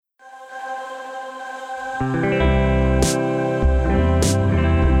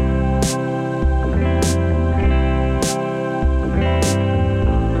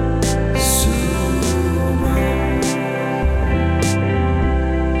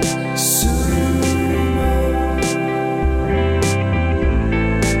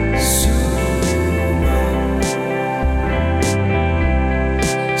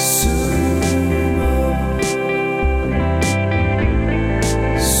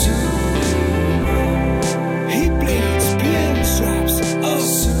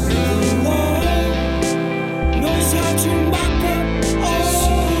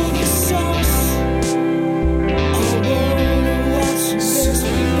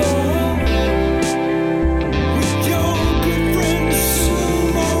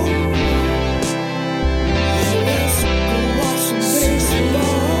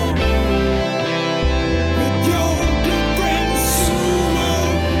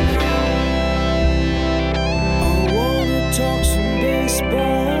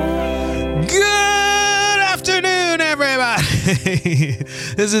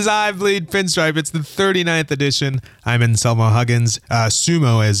This is I Bleed Pinstripe. It's the 39th edition. I'm Anselmo Huggins,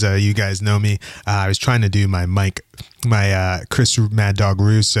 Sumo, as you guys know me. I was trying to do my Chris Mad Dog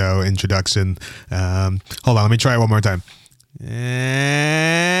Russo introduction. Hold on, let me try it one more time. And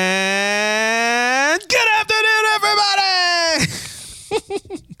good afternoon, everybody!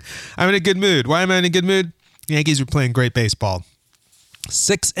 I'm in a good mood. Why am I in a good mood? The Yankees are playing great baseball.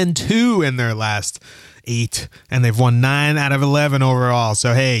 6-2 in their last 8, and they've won 9 out of 11 overall.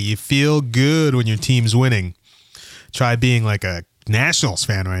 So hey, you feel good when your team's winning. Try being like a Nationals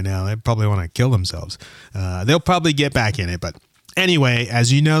fan right now. They probably want to kill themselves. They'll probably get back in it, but anyway,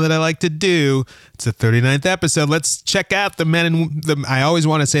 as you know that I like to do, it's the 39th episode. Let's check out the men and I always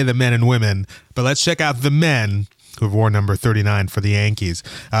want to say the men and women, but let's check out the men who wore number 39 for the Yankees.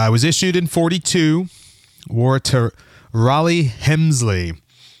 It was issued in 42, wore to Raleigh Hemsley,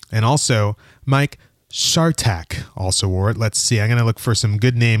 and also Mike Shartak also wore it. Let's see. I'm going to look for some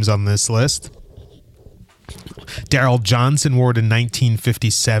good names on this list. Darrell Johnson wore it in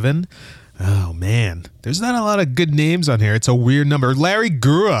 1957. Oh, man. There's not a lot of good names on here. It's a weird number. Larry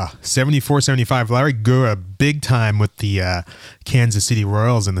Gura, 74-75. Larry Gura, big time with the Kansas City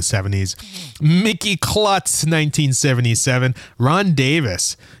Royals in the 70s. Mickey Klutz, 1977. Ron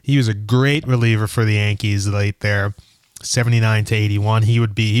Davis, he was a great reliever for the Yankees late there. 79-81.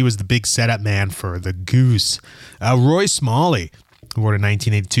 He was the big setup man for the Goose. Roy Smalley, who wore it in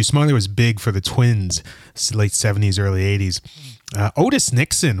 1982. Smalley was big for the Twins, late 70s, early 80s. Otis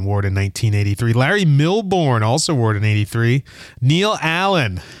Nixon wore it in 1983. Larry Milbourne also wore it in 83. Neil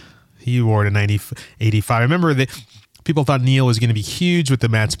Allen, he wore it in 85. I remember that people thought Neil was going to be huge with the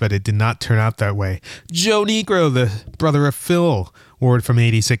Mets, but it did not turn out that way. Joe Negro, the brother of Phil, wore it from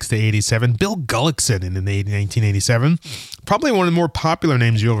 86 to 87. Bill Gullickson in 1987. Probably one of the more popular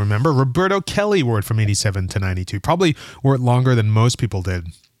names you'll remember. Roberto Kelly wore it from 87 to 92. Probably wore it longer than most people did.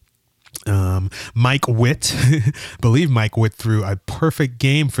 Mike Witt, believe Mike Witt threw a perfect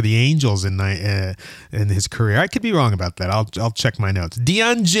game for the Angels in his career. I could be wrong about that. I'll check my notes.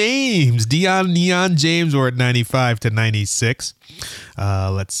 Neon James wore it 95 to 96.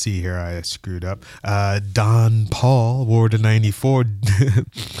 Let's see here. I screwed up. Don Paul wore it 94.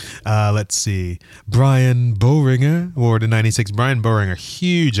 Let's see. Brian Boehringer wore it 96. Brian Boehringer,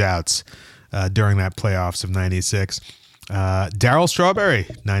 huge outs during that playoffs of 96. Darryl Strawberry,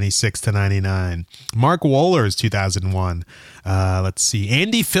 96 to 99. Mark Wohlers, 2001. Let's see.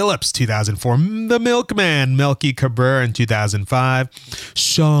 Andy Phillips, 2004. The Milkman, Melky Cabrera in 2005.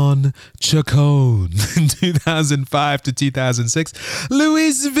 Sean Chacon, 2005 to 2006.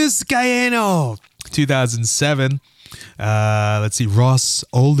 Luis Vizcaíno, 2007. Let's see. Ross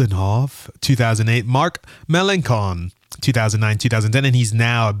Oldenhoff, 2008. Mark Melancon, 2009, 2010, and he's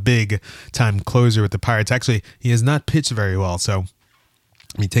now a big-time closer with the Pirates. Actually, he has not pitched very well, so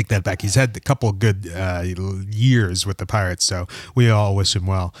let me take that back. He's had a couple good years with the Pirates, so we all wish him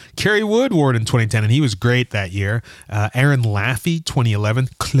well. Kerry Wood wore it in 2010, and he was great that year. Aaron Laffey, 2011.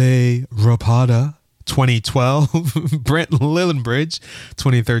 Clay Rapada, 2012. Brent Lillenbridge,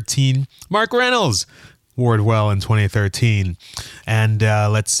 2013. Mark Reynolds wore it well in 2013. And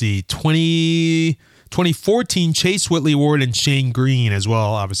let's see, 2014, Chase Whitley wore it and Shane Green as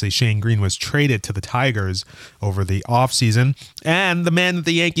well. Obviously, Shane Green was traded to the Tigers over the offseason. And the man that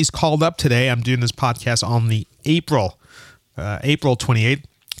the Yankees called up today, I'm doing this podcast on the April 28th,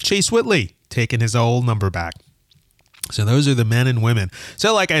 Chase Whitley taking his old number back. So those are the men and women.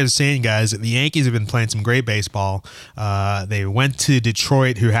 So like I was saying, guys, the Yankees have been playing some great baseball. They went to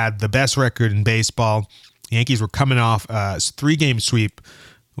Detroit, who had the best record in baseball. The Yankees were coming off a 3-game sweep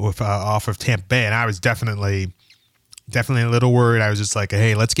with off of Tampa Bay, and I was definitely a little worried. I was just like,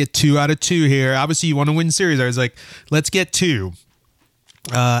 hey, let's get 2 out of 2 here. Obviously, you want to win series. I was like, let's get 2.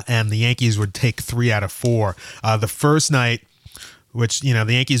 And the Yankees would take 3 out of 4. The first night, which, the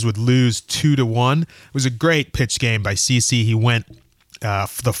Yankees would lose 2-1. It was a great pitch game by CC. He went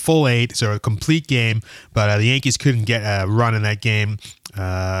for the full 8, so a complete game, but the Yankees couldn't get a run in that game.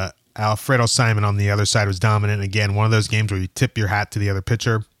 Alfredo Simon on the other side was dominant. Again, one of those games where you tip your hat to the other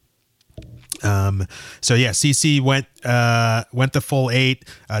pitcher. CC went the full 8.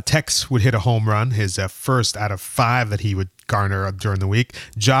 Tex would hit a home run, his first out of 5 that he would garner during the week.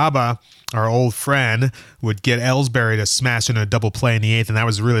 Jabba, our old friend, would get Ellsbury to smash in a double play in the 8th, and that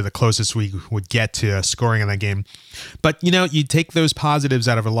was really the closest we would get to scoring in that game. But, you take those positives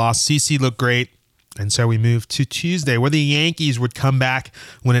out of a loss. CC looked great. And so we moved to Tuesday, where the Yankees would come back,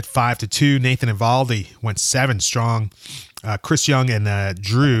 win it 5-2. Nathan Eovaldi went 7 strong. Chris Young and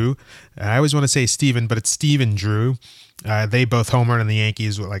Drew, I always want to say Steven, but it's Steven Drew. They both homered, and the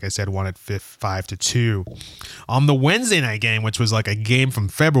Yankees, like I said, won it 5-2. On the Wednesday night game, which was like a game from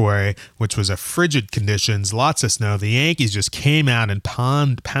February, which was a frigid conditions, lots of snow, the Yankees just came out and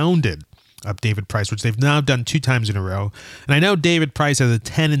pounded up David Price, which they've now done 2 times in a row. And I know David Price has a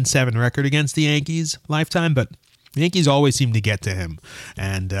 10-7 record against the Yankees lifetime, but the Yankees always seem to get to him.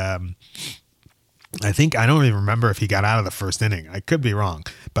 And I don't even remember if he got out of the first inning. I could be wrong,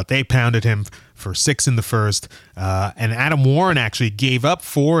 but they pounded him for 6 in the first. And Adam Warren actually gave up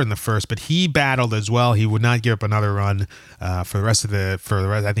 4 in the first, but he battled as well. He would not give up another run for the rest.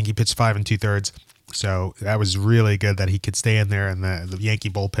 I think he pitched 5 2/3. So that was really good that he could stay in there, and the Yankee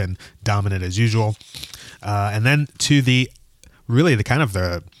bullpen dominant as usual. And then to the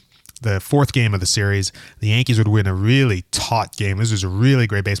fourth game of the series, the Yankees would win a really taut game. This was a really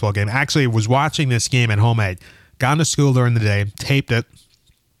great baseball game. Actually, was watching this game at home. I got into school during the day, taped it,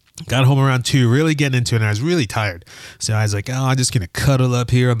 got home around 2, really getting into it, and I was really tired. So I was like, I'm just going to cuddle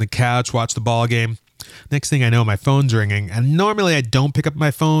up here on the couch, watch the ball game. Next thing I know, my phone's ringing. And normally I don't pick up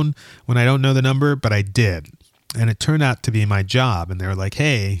my phone when I don't know the number, but I did. And it turned out to be my job. And they were like,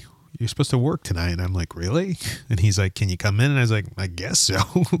 hey, you're supposed to work tonight. And I'm like, really? And he's like, can you come in? And I was like, I guess so.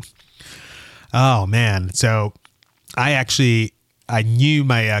 Oh, man. So I knew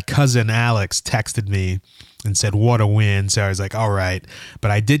my cousin Alex texted me and said, what a win. So I was like, all right.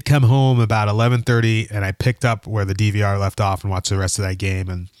 But I did come home about 11:30, and I picked up where the DVR left off and watched the rest of that game.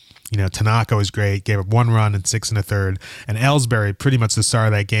 And Tanaka was great, gave up 1 run in 6 1/3, and Ellsbury, pretty much the star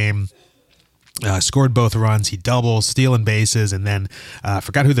of that game, scored both runs. He doubled, stealing bases, and then I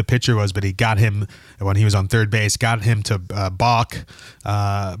forgot who the pitcher was, but he got him when he was on third base, got him to balk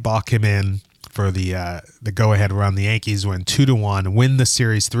him in for the go-ahead run. The Yankees win 2-1, win the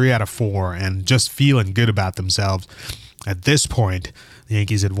series 3 out of 4, and just feeling good about themselves. At this point, the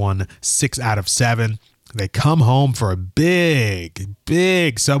Yankees had won 6 out of 7. They come home for a big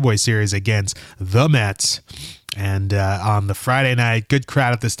Subway Series against the Mets. And on the Friday night, good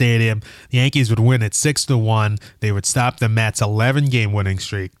crowd at the stadium. The Yankees would win at 6-1. They would stop the Mets' 11-game winning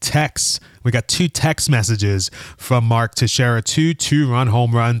streak. We got 2 text messages from Mark Teixeira, 2 2-run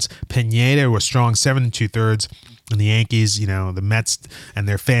home runs. Pineda was strong, 7 2/3. And the Yankees, the Mets and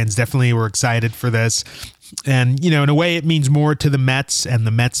their fans definitely were excited for this. And, in a way, it means more to the Mets and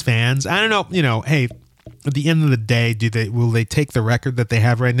the Mets fans. I don't know, hey, at the end of the day, will they take the record that they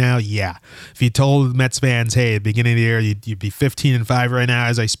have right now? Yeah. If you told Mets fans, hey, at the beginning of the year, you'd be 15-5 right now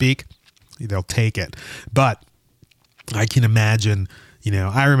as I speak, they'll take it. But I can imagine,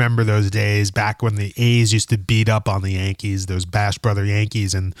 I remember those days back when the A's used to beat up on the Yankees, those Bash Brother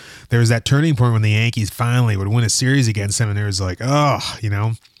Yankees, and there was that turning point when the Yankees finally would win a series against them, and it was like,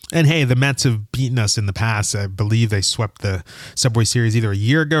 And hey, the Mets have beaten us in the past. I believe they swept the Subway Series either a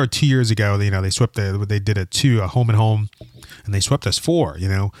year ago or 2 years ago. They swept they did a home and home, and they swept us 4.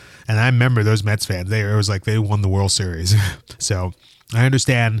 And I remember those Mets fans. It was like they won the World Series. So I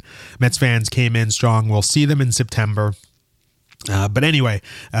understand Mets fans came in strong. We'll see them in September. But anyway,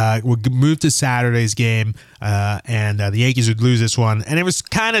 we'll move to Saturday's game, and the Yankees would lose this one, and it was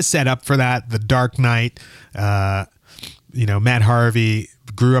kind of set up for that. The Dark Knight. Matt Harvey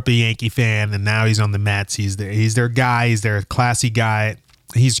grew up a Yankee fan, and now he's on the Mets. He's their guy. He's their classy guy.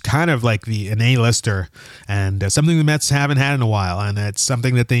 He's kind of like an A-lister, and something the Mets haven't had in a while, and it's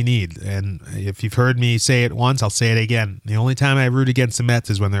something that they need. And if you've heard me say it once, I'll say it again. The only time I root against the Mets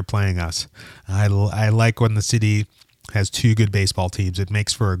is when they're playing us. I like when the city has 2 good baseball teams. It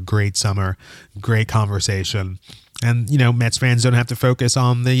makes for a great summer, great conversation. And, Mets fans don't have to focus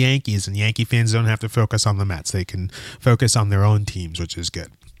on the Yankees, and Yankee fans don't have to focus on the Mets. They can focus on their own teams, which is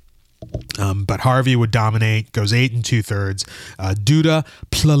good. But Harvey would dominate, goes 8 2/3. Duda,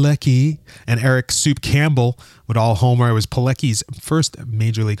 Pilecki, and Eric Soup Campbell would all homer. It was Pilecki's first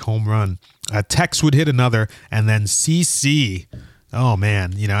major league home run. Tex would hit another, and then CC. Oh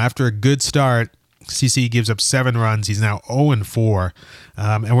man, after a good start, CC gives up 7 runs. He's now 0-4,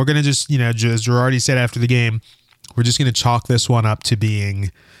 and we're gonna just, as Girardi said after the game, we're just gonna chalk this one up to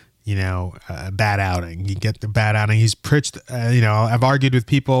being, a bad outing. You get the bad outing. He's pitched. I've argued with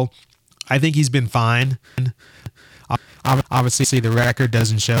people. I think he's been fine. Obviously, the record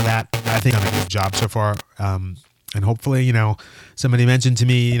doesn't show that. I think I've done a good job so far. And hopefully, somebody mentioned to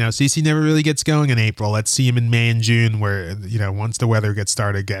me, CC never really gets going in April. Let's see him in May and June where, once the weather gets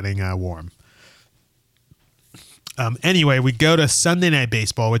started getting warm. Anyway, we go to Sunday Night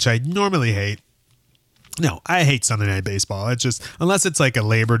Baseball, which I normally hate. No, I hate Sunday Night Baseball. It's just, unless it's like a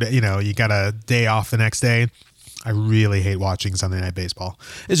Labor Day, you got a day off the next day. I really hate watching Sunday Night Baseball.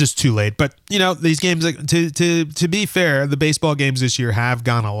 It's just too late. But, these games, to be fair, the baseball games this year have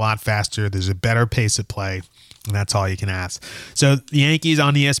gone a lot faster. There's a better pace of play, and that's all you can ask. So the Yankees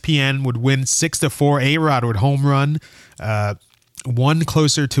on ESPN would win 6-4. A-Rod would home run, one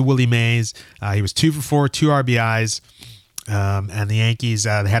closer to Willie Mays. He was 2 for 4, 2 RBIs. And the Yankees they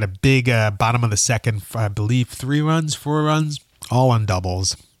had a big bottom of the second, I believe 4 runs, all on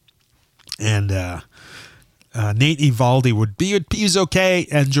doubles. And Nate Eovaldi he was okay,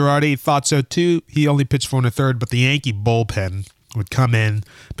 and Girardi thought so too. He only pitched 4 1/3, but the Yankee bullpen would come in,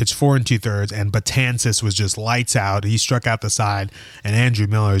 pitch 4 2/3, and Betances was just lights out. He struck out the side, and Andrew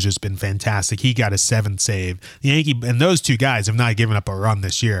Miller has just been fantastic. He got a 7th save. The Yankee and those two guys have not given up a run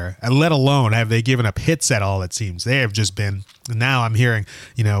this year, and let alone have they given up hits at all. It seems they have just been. Now I'm hearing,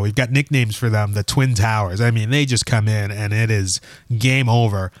 we've got nicknames for them, the Twin Towers. I mean, they just come in and it is game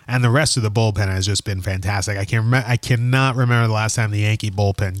over. And the rest of the bullpen has just been fantastic. I cannot remember the last time the Yankee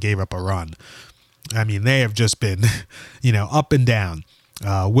bullpen gave up a run. I mean, they have just been, up and down.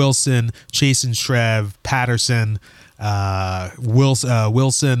 Wilson, Chasen Shreve, Patterson,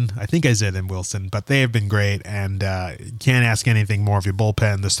 Wilson. I think I said in Wilson, but they have been great, and can't ask anything more of your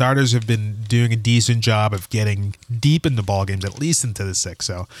bullpen. The starters have been doing a decent job of getting deep into ball games, at least into the 6th.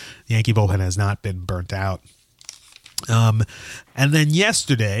 So the Yankee bullpen has not been burnt out. And then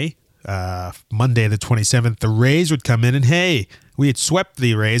yesterday, Monday the 27th, the Rays would come in, and hey, we had swept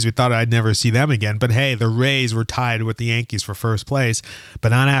the Rays. We thought I'd never see them again. But hey, the Rays were tied with the Yankees for first place. But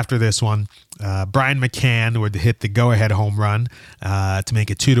not after this one. Brian McCann would hit the go-ahead home run to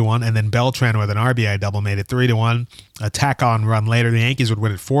make it 2-1. And then Beltran with an RBI double made it 3-1. A tack-on run later, the Yankees would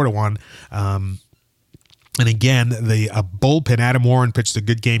win it 4-1. And again, the bullpen, Adam Warren pitched a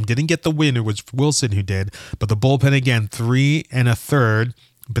good game. Didn't get the win. It was Wilson who did. But the bullpen again, 3 1/3.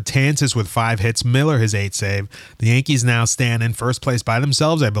 Betances with 5 hits, Miller his 8th save. The Yankees now stand in first place by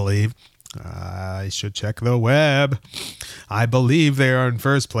themselves, I believe. I should check the web. I believe they are in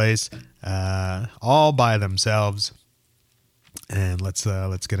first place, all by themselves. And let's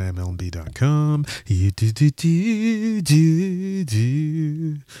get MLB.com.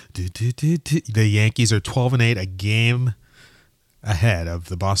 The Yankees are 12-8, a game ahead of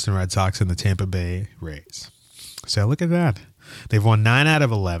the Boston Red Sox and the Tampa Bay Rays. So look at that. They've won 9 out of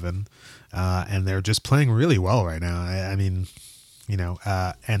 11, and they're just playing really well right now. I mean,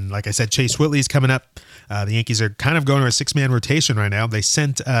 and like I said, Chase Whitley's coming up. The Yankees are kind of going to a 6-man rotation right now. They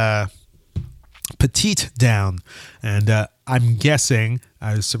sent Petit down, and I'm guessing,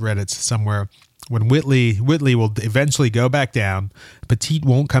 I read it somewhere, when Whitley will eventually go back down, Petit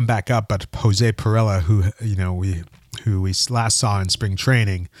won't come back up, but Jose Perella, who we last saw in spring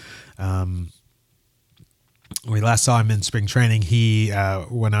training, he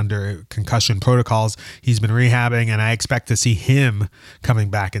went under concussion protocols. He's been rehabbing, and I expect to see him coming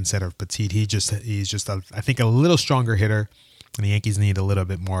back instead of Petit. He's just I think a little stronger hitter, and the Yankees need a little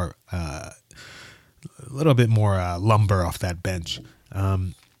bit more lumber off that bench.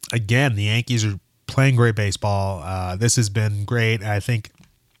 Again, the Yankees are playing great baseball. This has been great. I think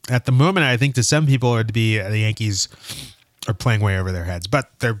at the moment, to some people, the Yankees are playing way over their heads, but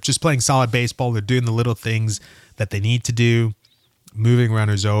they're just playing solid baseball. They're doing the little things that they need to do, moving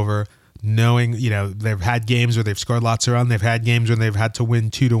runners over, knowing, they've had games where they've scored lots of runs. They've had games when they've had to win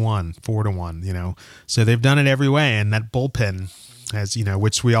 2-1, 4-1, so they've done it every way. And that bullpen has,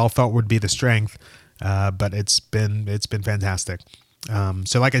 which we all thought would be the strength, but it's been fantastic.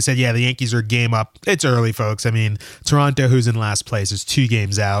 So like I said, the Yankees are game up. It's early, folks. I mean, Toronto, who's in last place, is 2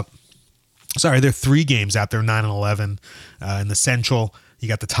 games out. Sorry, they're 3 games out. They're 9-11. In the Central, you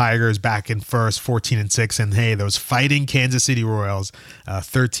got the Tigers back in first, 14-6, and hey, those fighting Kansas City Royals,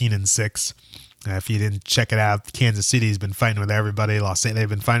 13-6. If you didn't check it out, Kansas City's been fighting with everybody. They've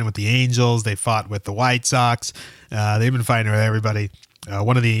been fighting with the Angels. They fought with the White Sox. They've been fighting with everybody.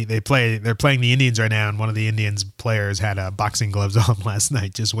 They're playing the Indians right now, and one of the Indians players had boxing gloves on last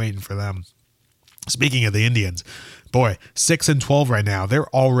night, just waiting for them. Speaking of the Indians, boy, 6-12 right now. They're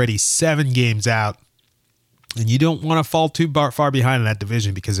already 7 games out. And you don't want to fall too far behind in that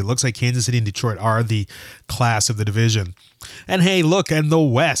division, because it looks like Kansas City and Detroit are the class of the division. And hey, look, and the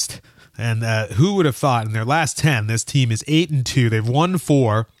West. And who would have thought in their last 10, this team is 8-2. They've won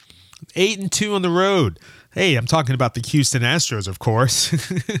 4, 8-2 on the road. Hey, I'm talking about the Houston Astros, of course.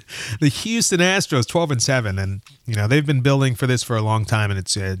 The Houston Astros, 12-7. And, they've been building for this for a long time, and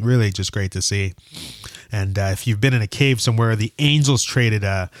it's really just great to see. And if you've been in a cave somewhere, the Angels traded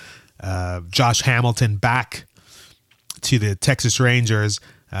Josh Hamilton back to the Texas Rangers.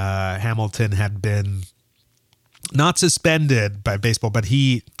 Hamilton had been not suspended by baseball, but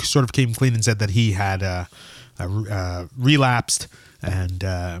he sort of came clean and said that he had relapsed and,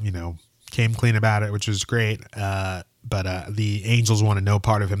 came clean about it, which was great. But the Angels wanted no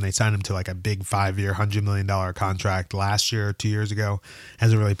part of him. They signed him to like a big 5-year, $100 million contract last year, 2 years ago.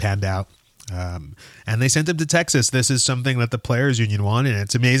 Hasn't really panned out. And they sent him to Texas. This is something that the players union wanted. And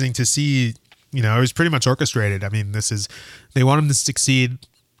it's amazing to see, it was pretty much orchestrated. I mean, they want him to succeed.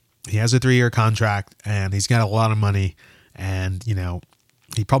 He has a 3-year contract, and he's got a lot of money, and,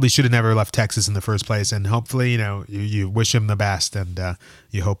 he probably should have never left Texas in the first place. And hopefully, you wish him the best, and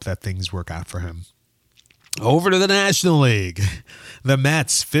you hope that things work out for him. Over to the National League. The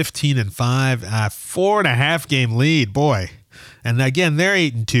Mets, 15-5, 4.5 game lead. Boy. And again, they're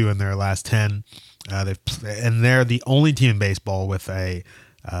 8-2 in their last 10. And they're the only team in baseball with they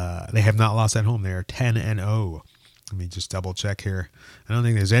have not lost at home. They're 10-0. Let me just double check here. I don't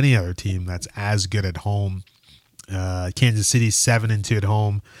think there's any other team that's as good at home. Kansas City's 7-2 at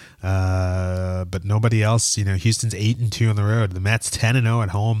home, but nobody else. Houston's 8-2 on the road. The Mets 10-0 at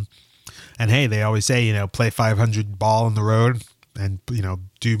home. And hey, they always say, play 500 ball on the road, and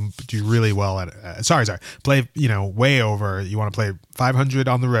do really well at it. Play way over. You want to play 500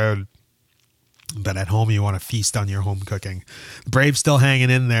 on the road, but at home you want to feast on your home cooking. The Braves still hanging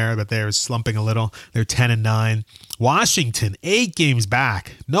in there, but they're slumping a little. They're 10-9. Washington 8 games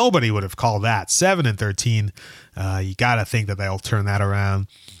back. Nobody would have called that. 7-13. You got to think that they'll turn that around.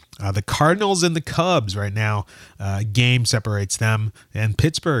 The Cardinals and the Cubs right now, game separates them, and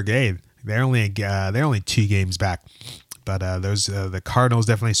Pittsburgh. Hey, they're only 2 games back. But the Cardinals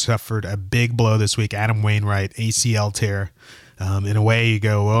definitely suffered a big blow this week. Adam Wainwright, ACL tear. In a way, you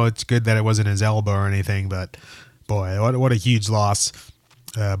go, well, it's good that it wasn't his elbow or anything, but boy, what a huge loss.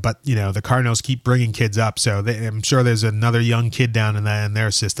 But the Cardinals keep bringing kids up, so I'm sure there's another young kid down in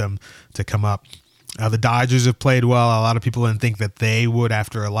their system to come up. The Dodgers have played well. A lot of people didn't think that they would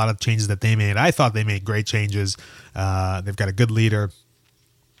after a lot of changes that they made. I thought they made great changes. They've got a good leader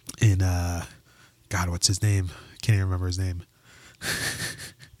in, God, what's his name? Can't even remember his name.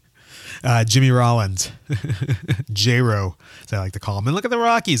 Jimmy Rollins, J-Ro, as I like to call him. And look at the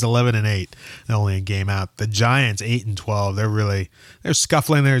Rockies, 11-8. They're only a game out. The Giants, 8-12. They're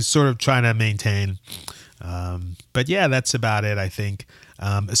scuffling. They're sort of trying to maintain. But yeah, that's about it, I think.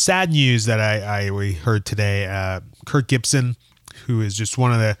 Sad news that we heard today. Kirk Gibson, who is just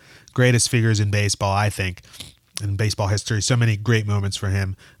one of the greatest figures in baseball, I think, in baseball history. So many great moments for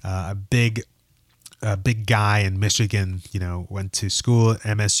him. A big guy in Michigan, went to school at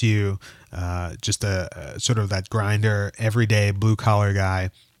MSU, just a sort of that grinder, everyday blue collar guy.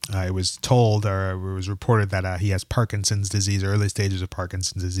 It was told, or it was reported that he has Parkinson's disease, early stages of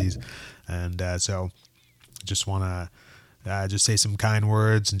Parkinson's disease. And so just want to just say some kind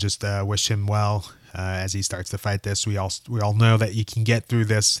words and just wish him well as he starts to fight this. We all know that you can get through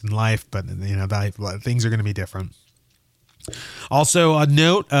this in life, but things are going to be different. Also, a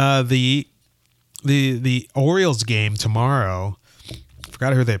note, the Orioles game tomorrow, I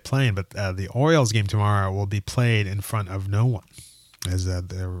forgot who they're playing, but the Orioles game tomorrow will be played in front of no one, as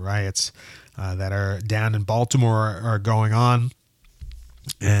the riots that are down in Baltimore are going on.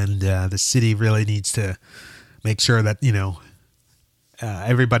 And the city really needs to make sure that,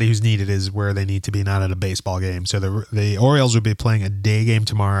 everybody who's needed is where they need to be, not at a baseball game. So the Orioles will be playing a day game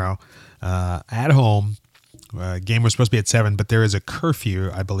tomorrow at home. Game was supposed to be at 7, but there is a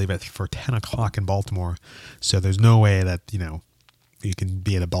curfew, I believe, for 10 o'clock in Baltimore. So there's no way that, you can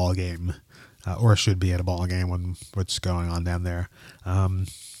be at a ball game or should be at a ball game when what's going on down there.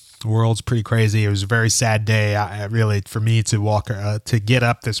 The world's pretty crazy. It was a very sad day, really, for me to get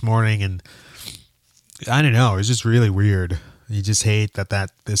up this morning, and I don't know. It was just really weird. You just hate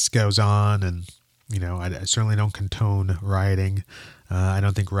that this goes on, and I certainly don't condone rioting. I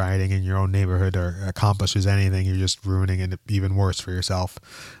don't think rioting in your own neighborhood accomplishes anything. You're just ruining it even worse for yourself.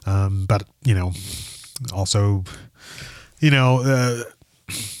 But, also, the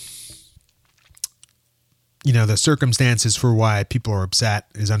circumstances for why people are upset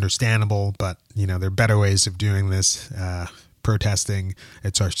is understandable, but, there are better ways of doing this. Protesting,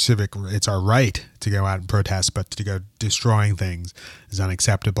 it's our right to go out and protest, but to go destroying things is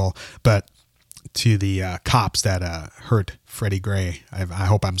unacceptable. But to the cops that hurt Freddie Gray, I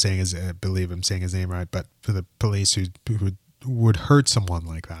hope I believe I'm saying his name right, but for the police who would hurt someone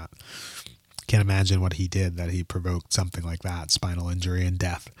like that, can't imagine what he did, that he provoked something like that, spinal injury and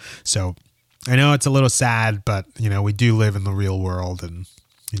death. So I know it's a little sad, but, we do live in the real world, and,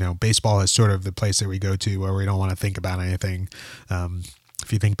 baseball is sort of the place that we go to where we don't want to think about anything.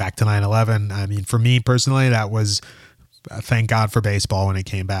 If you think back to 9/11, I mean, for me personally, that was, thank God for baseball when it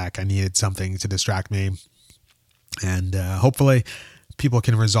came back. I needed something to distract me. And hopefully people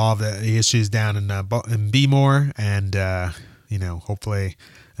can resolve the issues down in Bmore, and, hopefully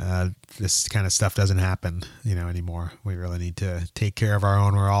this kind of stuff doesn't happen, anymore. We really need to take care of our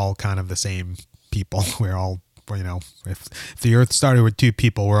own. We're all kind of the same people. We're all, if the earth started with two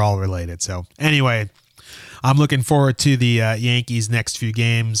people, we're all related. So anyway, I'm looking forward to the Yankees' next few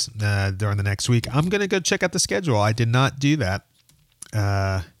games during the next week. I'm going to go check out the schedule. I did not do that.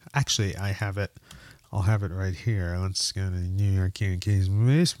 Actually, I have it. I'll have it right here. Let's go to New York Yankees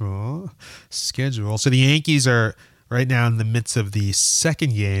baseball schedule. So the Yankees are right now in the midst of the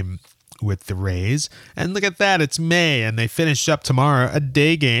second game with the Rays. And look at that. It's May, and they finish up tomorrow, a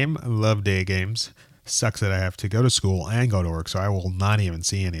day game. I love day games. Sucks that I have to go to school and go to work, so I will not even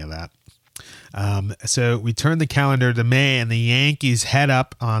see any of that. So we turn the calendar to May, and the Yankees head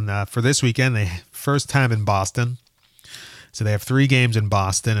up on for this weekend. They first time in Boston. So they have 3 games in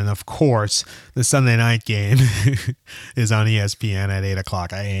Boston, and of course, the Sunday night game is on ESPN at 8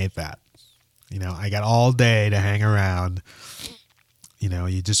 o'clock. I hate that. I got all day to hang around.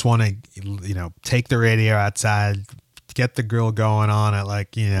 You just want to, take the radio outside, get the grill going on at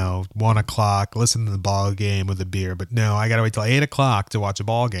 1 o'clock, listen to the ball game with a beer. But no, I got to wait till 8 o'clock to watch a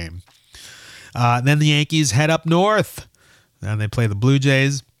ball game. Then the Yankees head up north, and they play the Blue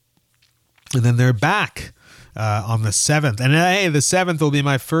Jays, and then they're back on the 7th. And hey, the 7th will be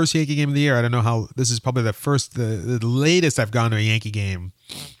my first Yankee game of the year. I don't know how, this is probably the latest I've gone to a Yankee game.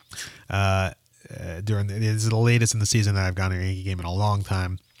 This is the latest in the season that I've gone to a Yankee game in a long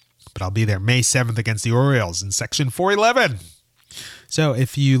time. But I'll be there May 7th against the Orioles in Section 411. So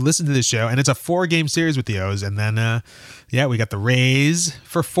if you listen to this show, and it's a 4-game series with the O's, and then, we got the Rays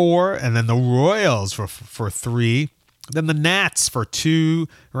for 4, and then the Royals for 3, then the Nats for 2,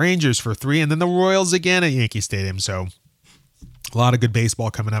 Rangers for 3, and then the Royals again at Yankee Stadium. So a lot of good baseball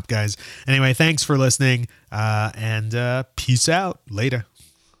coming up, guys. Anyway, thanks for listening, and peace out. Later.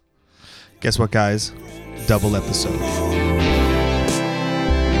 Guess what, guys? Double episode.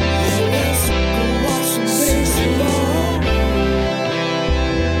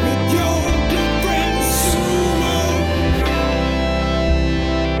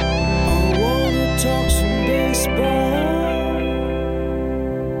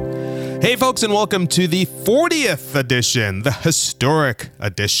 Hey folks, and welcome to the 40th edition, the historic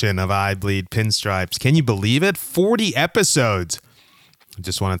edition of I Bleed Pinstripes. Can you believe it? 40 episodes. I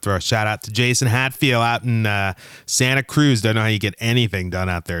just want to throw a shout out to Jason Hatfield out in Santa Cruz. Don't know how you get anything done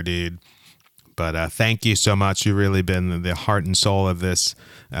out there, dude. But thank you so much. You've really been the heart and soul of this,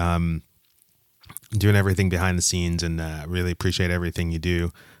 doing everything behind the scenes, and really appreciate everything you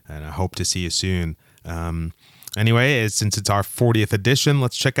do. And I hope to see you soon. Anyway, since it's our 40th edition,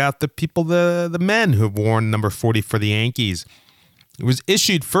 let's check out the men who have worn number 40 for the Yankees. It was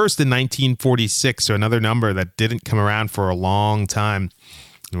issued first in 1946, so another number that didn't come around for a long time.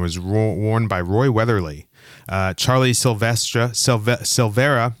 It was worn by Roy Weatherly. Charlie Silvera,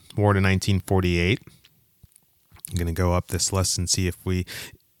 worn in 1948. I'm going to go up this list and see if we...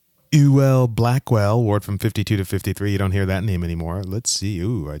 Ewell Blackwell, wore from 52 to 53. You don't hear that name anymore. Let's see.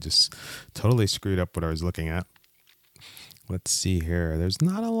 Ooh, I just totally screwed up what I was looking at. Let's see here. There's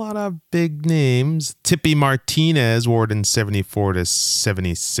not a lot of big names. Tippy Martinez, wore in 74 to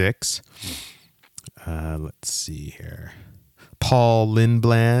 76. Let's see here. Paul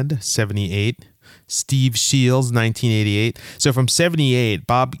Lindblad, 78. Steve Shields, 1988. So from 78,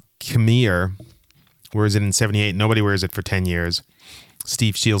 Bob Kamier wears it in 78. Nobody wears it for 10 years.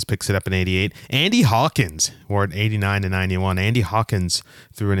 Steve Shields picks it up in 88. Andy Hawkins wore it 89 to 91. Andy Hawkins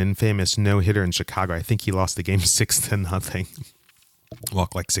threw an infamous no-hitter in Chicago. I think he lost the game 6-0.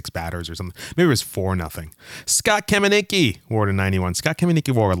 Walked like 6 batters or something. Maybe it was 4-0. Scott Kamieniecki wore it in 91. Scott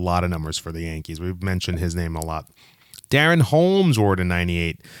Kamieniecki wore a lot of numbers for the Yankees. We've mentioned his name a lot. Darren Holmes wore it in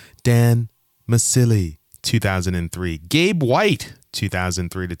 98. Dan Masili, 2003. Gabe White,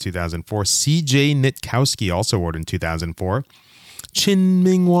 2003 to 2004. CJ Nitkowski also wore it in 2004. Chin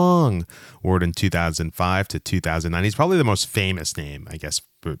Ming Wang wore it in 2005 to 2009. He's probably the most famous name, I guess,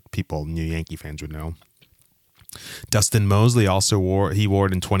 but people, new Yankee fans would know. Dustin Mosley also wore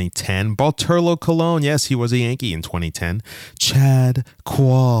it in 2010. Bartolo Colon, yes, he was a Yankee in 2010. Chad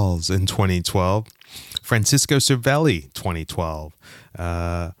Qualls in 2012. Francisco Cervelli, 2012.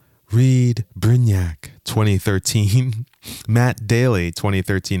 Reed Brignac, 2013. Matt Daly,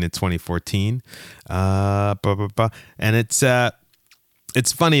 2013 to 2014. And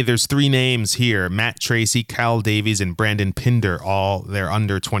it's funny, there's three names here. Matt Tracy, Kyle Davies, and Brandon Pinder, they're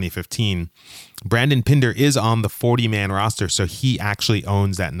under 2015. Brandon Pinder is on the 40-man roster, so he actually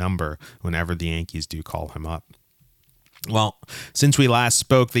owns that number whenever the Yankees do call him up. Well, since we last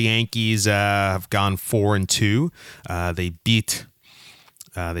spoke, the Yankees have gone 4-2.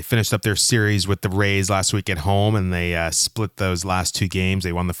 They finished up their series with the Rays last week at home, and they split those last two games.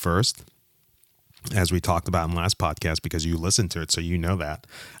 They won the first, as we talked about in the last podcast, because you listened to it, so you know that.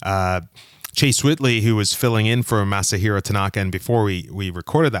 Chase Whitley, who was filling in for Masahiro Tanaka, and before we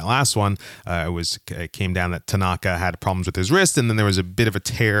recorded that last one, it came down that Tanaka had problems with his wrist, and then there was a bit of a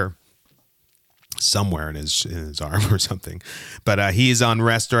tear somewhere in his arm or something. But he's on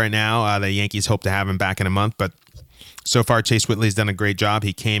rest right now. The Yankees hope to have him back in a month, but so far Chase Whitley's done a great job.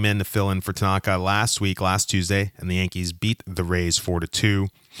 He came in to fill in for Tanaka last Tuesday, and the Yankees beat the Rays 4-2.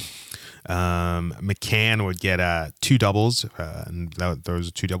 McCann would get two doubles, and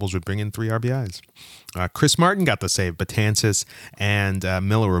those two doubles would bring in 3 RBIs. Chris Martin got the save. Betances and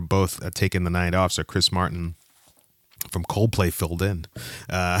Miller were both taking the night off, so Chris Martin from Coldplay filled in.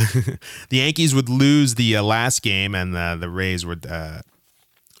 The Yankees would lose the last game, and the Rays would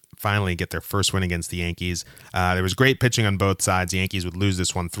finally get their first win against the Yankees. There was great pitching on both sides. The Yankees would lose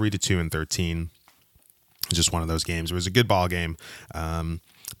this one 3-2 in 13. Just one of those games. It was a good ball game.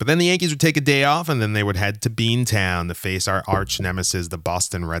 But then the Yankees would take a day off, and then they would head to Beantown to face our arch nemesis, the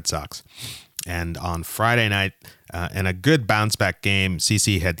Boston Red Sox. And on Friday night, in a good bounce-back game,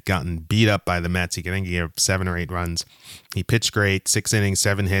 CC had gotten beat up by the Mets. He gave up 7 or 8 runs. He pitched great, 6 innings,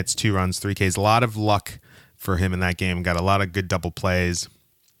 7 hits, 2 runs, 3 Ks. A lot of luck for him in that game. Got a lot of good double plays.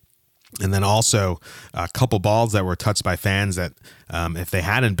 And then also a couple balls that were touched by fans that if they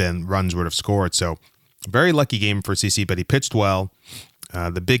hadn't been, runs would have scored. So very lucky game for CC, but he pitched well.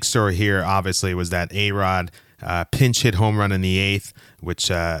 The big story here, obviously, was that A-Rod pinch hit home run in the 8th, which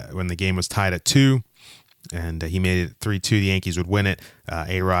when the game was tied at 2, and he made it 3-2. The Yankees would win it.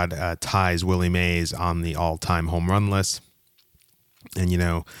 A-Rod ties Willie Mays on the all-time home run list. And,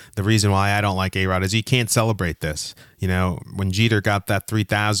 the reason why I don't like A-Rod is you can't celebrate this. When Jeter got that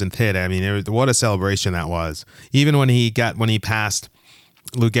 3,000th hit, I mean, what a celebration that was. Even when he passed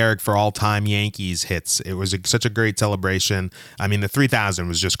Lou Gehrig for all-time Yankees hits, it was such a great celebration. I mean, the 3,000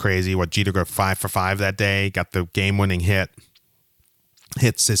 was just crazy. Jeter got 5 for 5 that day, got the game-winning hits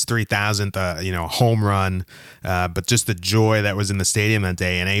his 3,000th, home run. But just the joy that was in the stadium that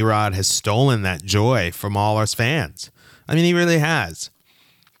day, and A-Rod has stolen that joy from all us fans. I mean, he really has.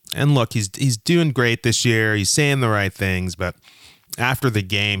 And look, he's doing great this year. He's saying the right things, but after the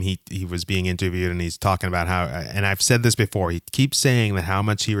game, he was being interviewed, and he's talking about how, and I've said this before, he keeps saying that how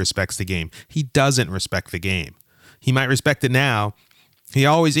much he respects the game. He doesn't respect the game. He might respect it now. He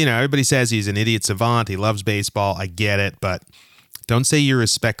always, everybody says he's an idiot savant. He loves baseball. I get it, but don't say you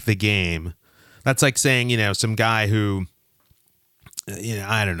respect the game. That's like saying, some guy who,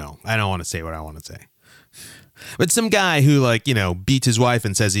 I don't know. I don't want to say what I want to say. But some guy who, beats his wife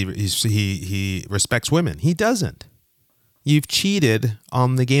and says he respects women. He doesn't. You've cheated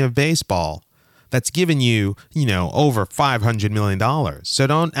on the game of baseball that's given you, over $500 million. So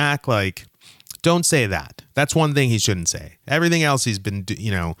don't say that. That's one thing he shouldn't say. Everything else he's been,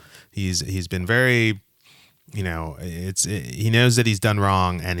 he's been very, he knows that he's done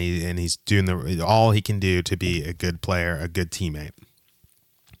wrong, and he's doing all he can do to be a good player, a good teammate.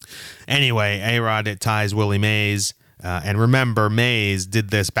 Anyway, A-Rod ties Willie Mays. And remember, Mays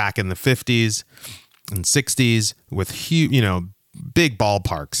did this back in the 50s and 60s with huge, big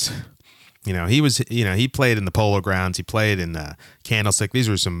ballparks. He played in the Polo Grounds. He played in the Candlestick. These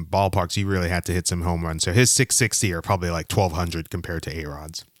were some ballparks he really had to hit some home runs. So his 660 are probably like 1,200 compared to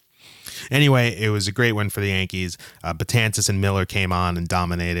A-Rod's. Anyway, it was a great win for the Yankees. Betances and Miller came on and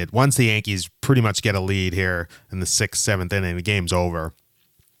dominated. Once the Yankees pretty much get a lead here in the 6th, 7th inning, the game's over.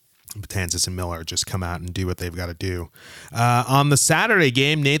 Betances and Miller just come out and do what they've got to do. On the Saturday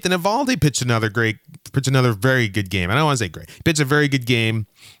game, Nathan Eovaldi pitched another very good game. I don't want to say great. He pitched a very good game.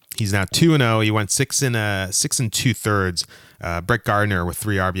 He's now 2-0. He went 6 and 2/3. Brett Gardner with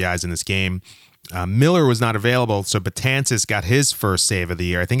 3 RBIs in this game. Miller was not available, so Betances got his first save of the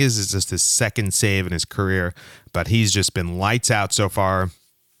year. I think this is just his second save in his career, but he's just been lights out so far.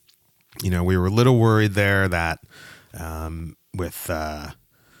 We were a little worried there that with how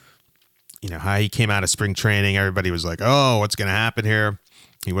he came out of spring training, everybody was like, oh, what's going to happen here?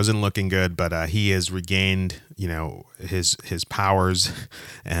 He wasn't looking good, but he has regained, his powers,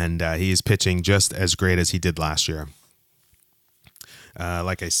 and he is pitching just as great as he did last year.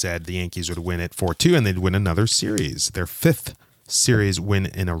 Like I said, the Yankees would win it 4-2, and they'd win another series, their 5th series win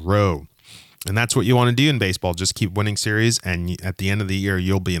in a row. And that's what you want to do in baseball. Just keep winning series, and at the end of the year,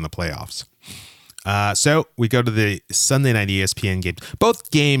 you'll be in the playoffs. So we go to the Sunday night ESPN games. Both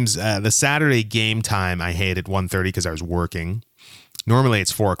games, the Saturday game time, I hate at 1:30 because I was working. Normally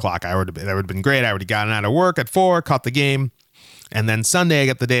it's 4 o'clock. That would have been great. I would have gotten out of work at 4, caught the game. And then Sunday I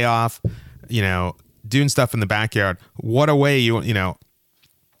got the day off, doing stuff in the backyard. What a way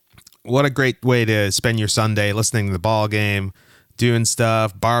what a great way to spend your Sunday, listening to the ball game, doing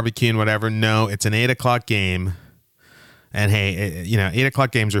stuff, barbecuing, whatever. No, it's an 8 o'clock game. And hey, 8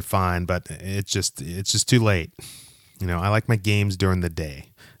 o'clock games are fine, but it's just too late. I like my games during the day.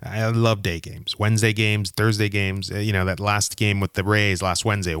 I love day games, Wednesday games, Thursday games. That last game with the Rays last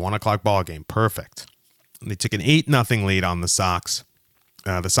Wednesday, 1 o'clock ball game, perfect. They took an 8-0 lead on the Sox.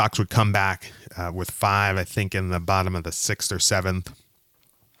 The Sox would come back with 5, I think, in the bottom of the 6th or 7th.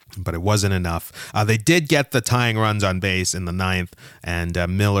 But it wasn't enough. They did get the tying runs on base in the 9th, and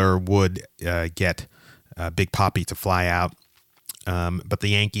Miller would get Big Papi to fly out. But the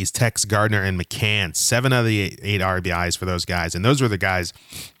Yankees text Gardner and McCann, 7 of the 8 RBIs for those guys. And those were the guys,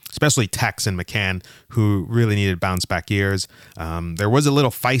 especially Tex and McCann, who really needed bounce back years. There was a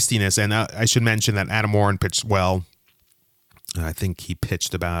little feistiness, and I should mention that Adam Warren pitched well. I think he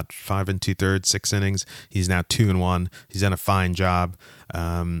pitched about 5 2/3, 6 innings. He's now 2-1. He's done a fine job.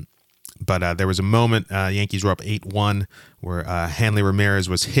 But there was a moment, Yankees were up 8-1, where Hanley Ramirez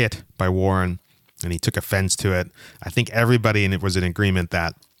was hit by Warren, and he took offense to it. I think everybody in it was in agreement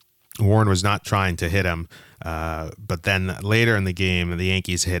that Warren was not trying to hit him. But then later in the game, the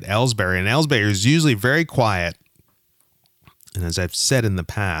Yankees hit Ellsbury, and Ellsbury is usually very quiet. And as I've said in the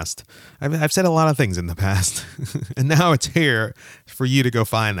past, I've said a lot of things in the past, and now it's here for you to go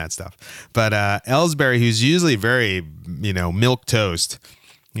find that stuff. But Ellsbury, who's usually very, milk toast,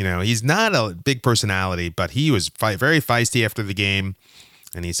 he's not a big personality, but he was very feisty after the game.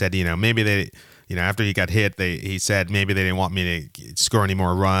 And he said, maybe they, after he got hit, he said maybe they didn't want me to score any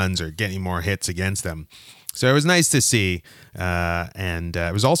more runs or get any more hits against them. So it was nice to see. And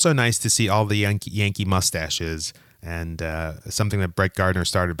it was also nice to see all the Yankee mustaches. And something that Brett Gardner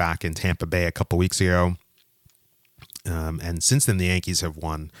started back in Tampa Bay a couple weeks ago. And since then, the Yankees have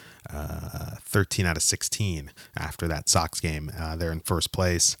won 13 out of 16 after that Sox game. They're in first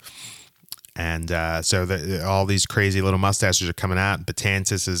place. And so all these crazy little mustaches are coming out.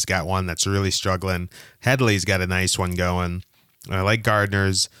 Betances has got one that's really struggling. Headley's got a nice one going. Like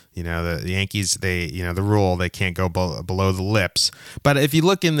Gardner's, the Yankees, the rule, they can't go below the lips. But if you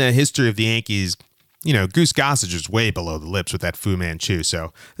look in the history of the Yankees, Goose Gossage is way below the lips with that Fu Manchu.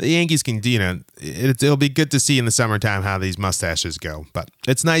 So the Yankees can, it'll be good to see in the summertime how these mustaches go. But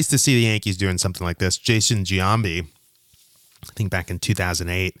it's nice to see the Yankees doing something like this. Jason Giambi, I think back in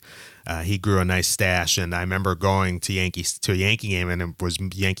 2008, he grew a nice stash. And I remember going to a Yankee game, and it was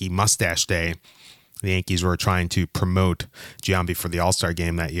Yankee Mustache Day. The Yankees were trying to promote Giambi for the All-Star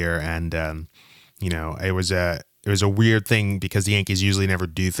game that year. And, it was a weird thing because the Yankees usually never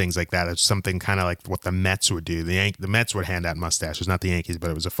do things like that. It's something kind of like what the Mets would do. The Mets would hand out mustaches, not the Yankees,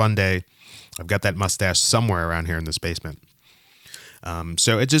 but it was a fun day. I've got that mustache somewhere around here in this basement.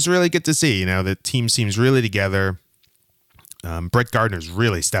 So it's just really good to see. The team seems really together. Brett Gardner's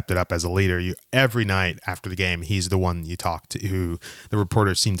really stepped it up as a leader. Every night after the game, he's the one you talk to, who the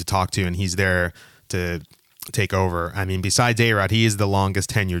reporters seem to talk to, and he's there to take over. I mean, besides A-Rod, he is the longest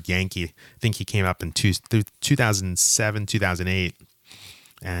tenured Yankee. I think he came up in 2007, 2008.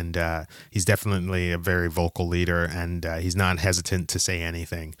 And he's definitely a very vocal leader, and he's not hesitant to say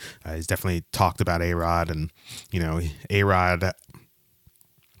anything. He's definitely talked about A-Rod, and, A-Rod,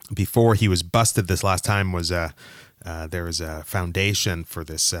 before he was busted this last time, was there was a foundation for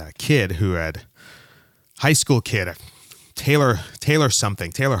this kid who had, high school kid, Taylor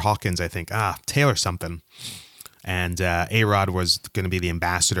Hawkins, I think. Taylor something. And A-Rod was going to be the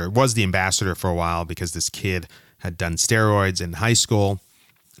ambassador for a while because this kid had done steroids in high school,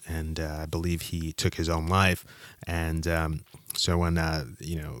 and I believe he took his own life. And so when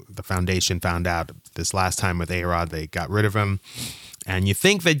the foundation found out this last time with A-Rod, they got rid of him. And you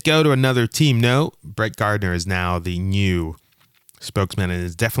think they'd go to another team. No, Brett Gardner is now the new spokesman and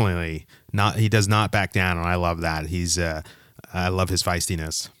is definitely not, he does not back down. And I love that. I love his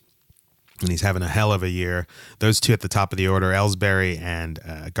feistiness. And he's having a hell of a year. Those two at the top of the order, Ellsbury and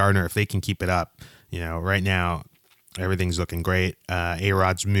Gardner, if they can keep it up, right now, everything's looking great.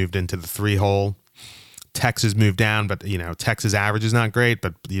 A-Rod's moved into the 3-hole. Tex has moved down, but Tex's average is not great.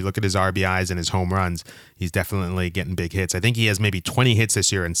 But you look at his RBIs and his home runs, he's definitely getting big hits. I think he has maybe 20 hits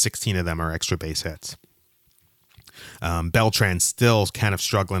this year, and 16 of them are extra base hits. Beltran's still kind of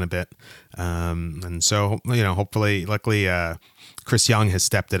struggling a bit, and so hopefully, luckily, Chris Young has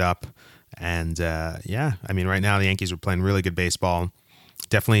stepped it up, and right now the Yankees are playing really good baseball.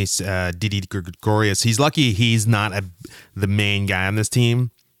 Definitely, Didi Gregorius. He's lucky he's not the main guy on this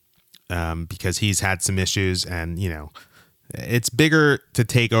team. Because he's had some issues, and it's bigger to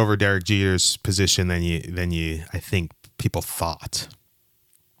take over Derek Jeter's position than you I think people thought.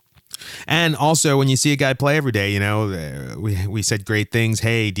 And also, when you see a guy play every day, we said great things.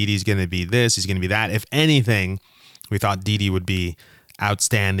 Hey, Didi's going to be this, he's going to be that. If anything, we thought Didi would be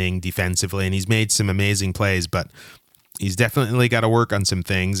outstanding defensively, and he's made some amazing plays, but he's definitely got to work on some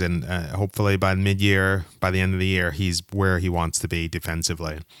things, and hopefully by mid-year, by the end of the year, he's where he wants to be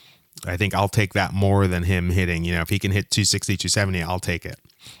defensively. I think I'll take that more than him hitting. If he can hit 260, 270, I'll take it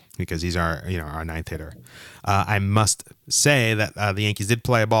because he's our ninth hitter. I must say that the Yankees did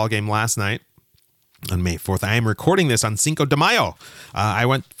play a ball game last night on May 4th. I am recording this on Cinco de Mayo. I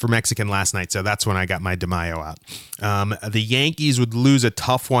went for Mexican last night, so that's when I got my de Mayo out. The Yankees would lose a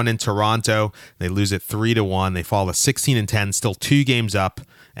tough one in Toronto. They lose it 3-1. They fall to 16-10, still 2 games up.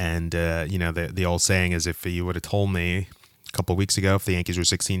 And, the old saying is, if you would have told me a couple of weeks ago if the Yankees were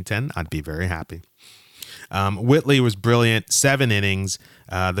 16-10, I'd be very happy. Whitley was brilliant, 7 innings.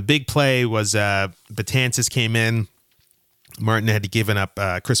 The big play was Betances came in. Martin had given up.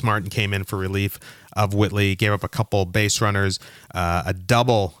 Chris Martin came in for relief of Whitley, gave up a couple base runners, a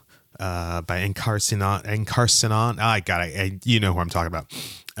double by Encarnacion. I got it. You know who I'm talking about.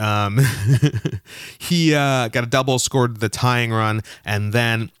 He got a double, scored the tying run, and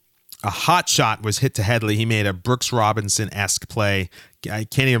then a hot shot was hit to Headley. He made a Brooks Robinson-esque play. I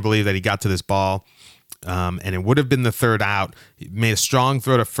can't even believe that he got to this ball. And it would have been the third out. He made a strong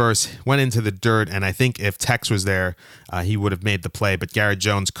throw to first, went into the dirt, and I think if Tex was there, he would have made the play. But Garrett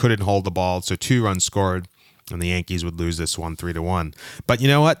Jones couldn't hold the ball, so 2 runs scored, and the Yankees would lose this one 3-1. But you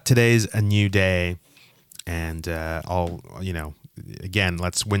know what? Today's a new day, and again,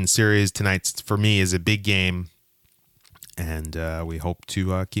 let's win series. Tonight, for me, is a big game. And we hope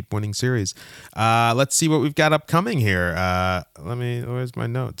to keep winning series. Let's see what we've got upcoming here. Where's my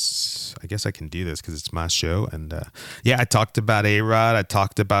notes? I guess I can do this because it's my show. And I talked about A-Rod. I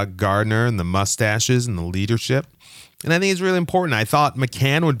talked about Gardner and the mustaches and the leadership. And I think it's really important. I thought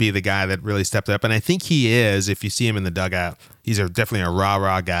McCann would be the guy that really stepped up. And I think he is. If you see him in the dugout, he's definitely a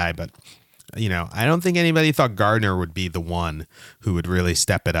rah-rah guy. But I don't think anybody thought Gardner would be the one who would really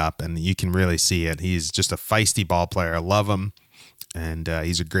step it up, and you can really see it. He's just a feisty ball player. I love him, and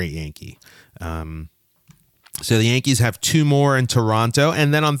he's a great Yankee. So the Yankees have 2 more in Toronto,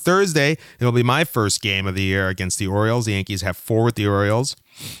 and then on Thursday, it'll be my first game of the year against the Orioles. The Yankees have 4 with the Orioles,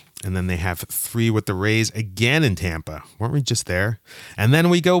 and then they have 3 with the Rays again in Tampa. Weren't we just there? And then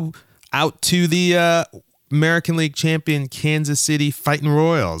we go out to the American League champion Kansas City Fighting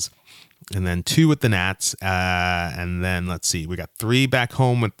Royals. And then 2 with the Nats. And then, let's see, we got 3 back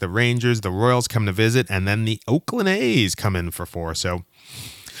home with the Rangers. The Royals come to visit. And then the Oakland A's come in for 4. So,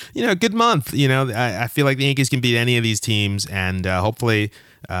 good month. I feel like the Yankees can beat any of these teams. And hopefully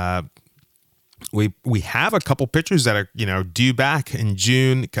we have a couple pitchers that are, due back in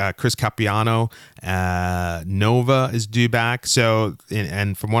June. Chris Capuano, Nova is due back. So,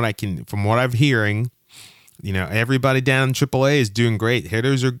 and from what I'm hearing, everybody down in AAA is doing great.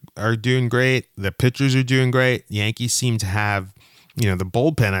 Hitters are doing great. The pitchers are doing great. Yankees seem to have, the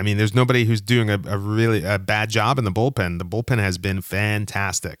bullpen. I mean, there's nobody who's doing a really bad job in the bullpen. The bullpen has been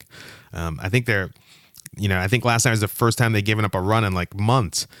fantastic. I think I think last night was the first time they've given up a run in like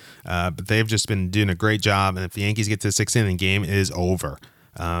months. But they've just been doing a great job. And if the Yankees get to the 6th inning, game is over.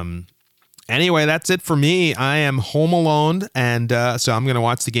 Anyway, that's it for me. I am home alone, and so I'm going to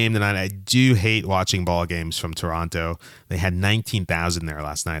watch the game tonight. I do hate watching ball games from Toronto. They had 19,000 there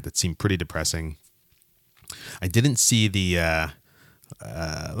last night. That seemed pretty depressing. I didn't see the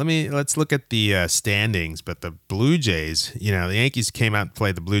let's look at the standings, but the Blue Jays, the Yankees came out and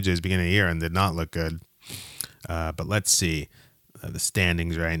played the Blue Jays beginning of the year and did not look good. But let's see the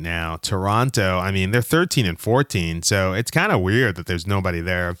standings right now. Toronto, I mean, they're 13-14, so it's kind of weird that there's nobody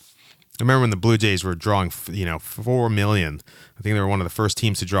there. I remember when the Blue Jays were drawing, 4 million. I think they were one of the first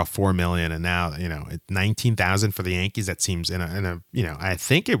teams to draw 4 million, and now, 19,000 for the Yankees. That seems I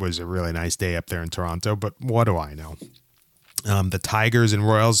think it was a really nice day up there in Toronto, but what do I know? The Tigers and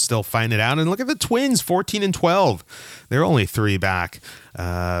Royals still fighting it out, and look at the Twins, 14-12. They're only 3 back.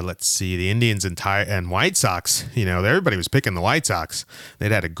 Let's see, the Indians and White Sox. Everybody was picking the White Sox.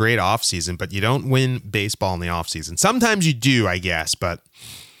 They'd had a great offseason, but you don't win baseball in the offseason. Sometimes you do, I guess, but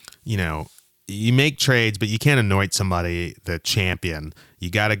you make trades, but you can't anoint somebody the champion.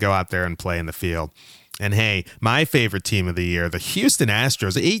 You got to go out there and play in the field. And hey, my favorite team of the year, the Houston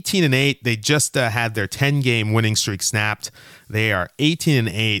Astros, 18-8. They just had their 10-game winning streak snapped. They are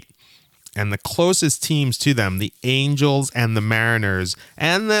 18-8. And the closest teams to them, the Angels and the Mariners,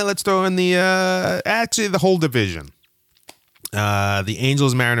 and let's throw in the whole division. The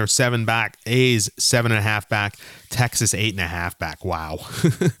Angels, Mariners 7 back, A's 7.5 back, Texas 8.5 back. Wow.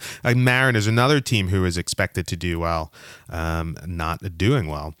 Mariners, another team who is expected to do well, not doing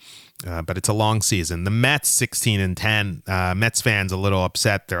well. But it's a long season. The Mets 16-10. Mets fans a little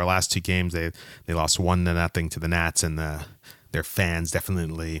upset. Their last 2 games, they lost 1-0 to the Nats, and their fans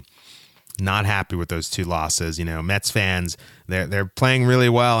definitely not happy with those 2 losses. Mets fans, they're playing really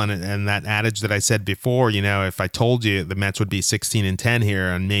well, and that adage that I said before, if I told you the Mets would be 16-10 here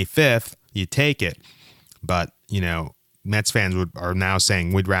on May 5th, you take it. But Mets fans are now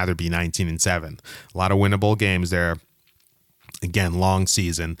saying we'd rather be 19-7. A lot of winnable games there. Again, long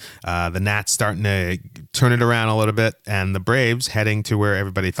season. The Nats starting to turn it around a little bit, and the Braves heading to where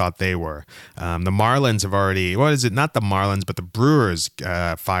everybody thought they were. The Marlins have already, not the Marlins, but the Brewers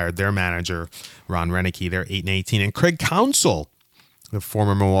fired their manager, Ron Renneke. They're 8-18. And Craig Counsell, the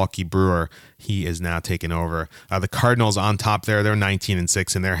former Milwaukee Brewer, he is now taking over. The Cardinals on top there, they're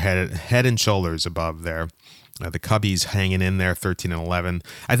 19-6, and they're head and shoulders above there. The Cubbies hanging in there, 13-11.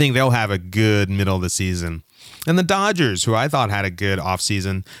 I think they'll have a good middle of the season. And the Dodgers, who I thought had a good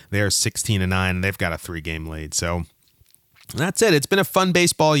offseason, they're 16-9, and they've got a 3-game lead. So that's it. It's been a fun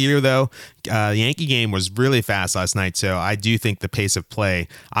baseball year, though. The Yankee game was really fast last night, so I do think the pace of play,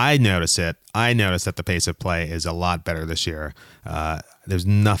 I noticed that the pace of play is a lot better this year. There's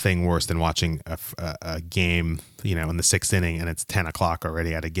nothing worse than watching a game, in the 6th inning, and it's 10 o'clock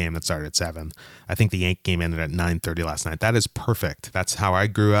already at a game that started at 7. I think the Yankee game ended at 9:30 last night. That is perfect. That's how I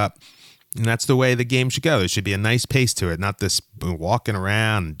grew up. And that's the way the game should go. There should be a nice pace to it, not this walking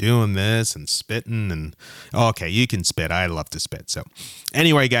around and doing this and spitting. And okay, you can spit. I love to spit. So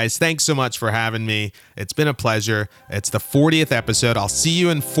anyway, guys, thanks so much for having me. It's been a pleasure. It's the 40th episode. I'll see you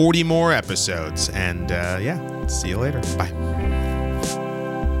in 40 more episodes. And see you later. Bye.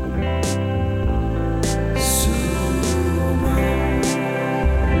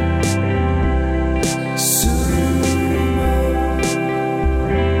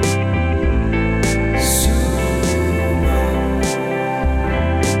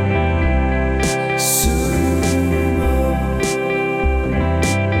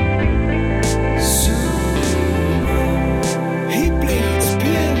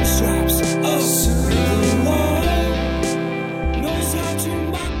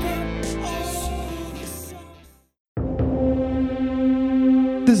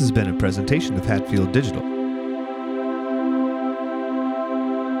 This has been a presentation of Hatfield Digital.